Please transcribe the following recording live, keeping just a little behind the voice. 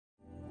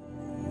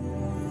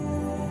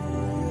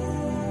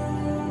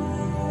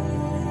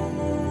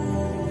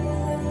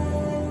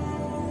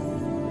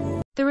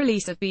The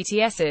release of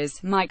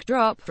BTS's Mic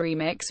Drop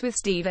remix with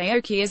Steve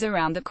Aoki is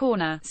around the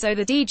corner, so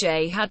the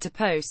DJ had to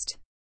post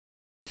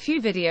a few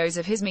videos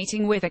of his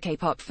meeting with a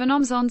K-pop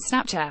phenoms on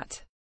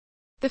Snapchat.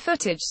 The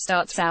footage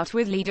starts out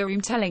with leader Room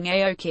telling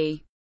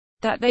Aoki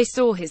that they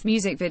saw his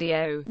music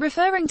video,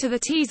 referring to the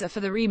teaser for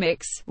the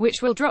remix,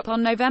 which will drop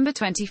on November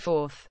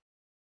 24.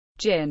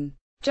 Jin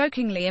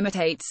jokingly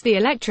imitates the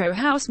electro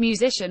house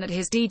musician at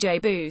his DJ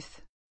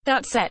booth.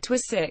 "That set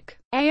was sick,"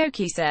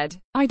 Aoki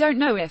said. "I don't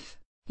know if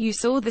you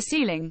saw the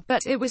ceiling,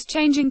 but it was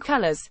changing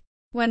colors."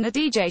 When the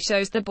DJ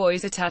shows the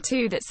boys a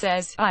tattoo that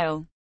says,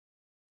 "I'll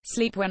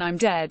sleep when I'm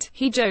dead,"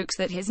 he jokes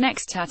that his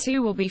next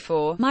tattoo will be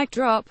for Mic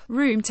Drop.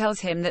 Room tells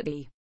him that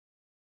the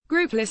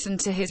group listened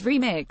to his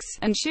remix,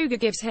 and Suga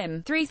gives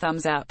him 3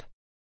 thumbs up.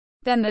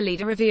 Then the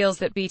leader reveals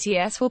that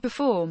BTS will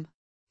perform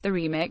the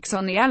remix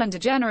on The Ellen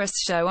DeGeneres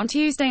Show on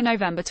Tuesday,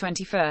 November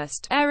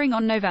 21st, airing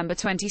on November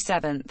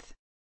 27th.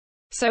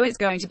 So it's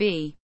going to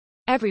be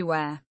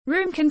everywhere.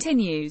 Room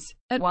continues.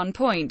 At one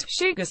point,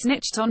 Suga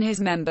snitched on his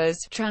members,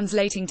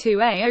 translating to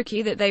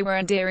Aoki that they were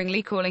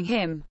endearingly calling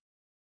him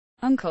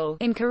uncle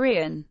in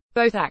Korean.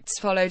 Both acts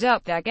followed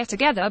up their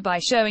get-together by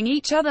showing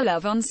each other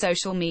love on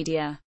social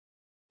media.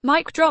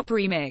 Mic Drop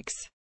remix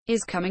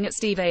is coming at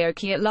Steve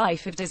Aoki at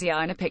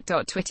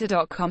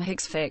lifeofdesignerpic.twitter.com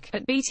Higsfic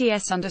at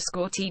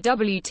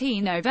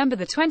BTS_TWT November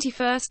the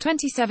 21st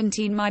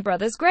 2017. My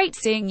brothers, great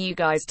seeing you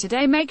guys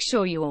today. Make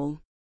sure you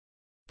all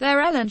there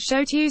Ellen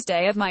Show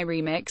Tuesday of my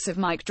remix of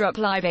Mic Drop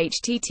live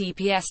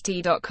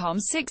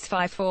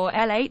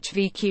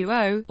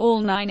https://t.com/654LHVQO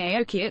all 9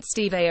 Aoki at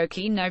Steve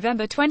Aoki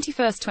November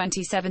 21st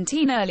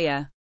 2017.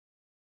 Earlier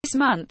this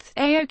month,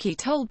 Aoki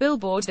told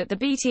Billboard that the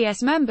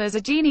BTS members are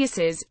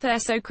geniuses, they're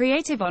so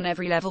creative on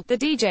every level, the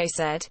DJ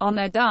said, on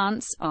their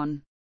dance,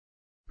 on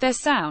their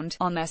sound,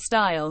 on their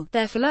style,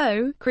 their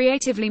flow,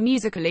 creatively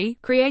musically,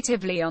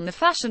 creatively on the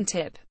fashion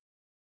tip.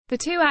 The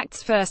two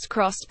acts first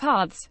crossed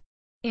paths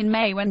in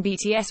May when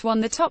BTS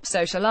won the Top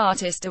Social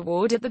Artist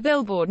Award at the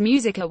Billboard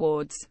Music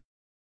Awards.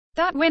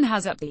 That win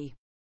has upped the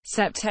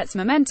septet's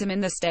momentum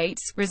in the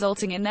States,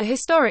 resulting in their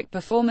historic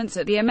performance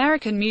at the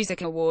American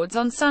Music Awards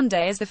on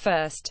Sunday as the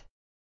first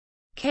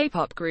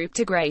K-pop group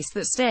to grace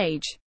that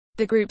stage.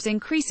 The group's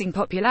increasing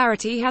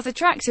popularity has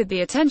attracted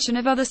the attention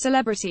of other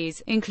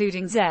celebrities,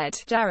 including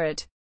Zedd,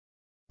 Jared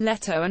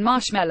Leto and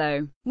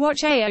Marshmello.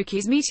 Watch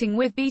Aoki's meeting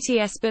with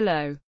BTS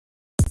below.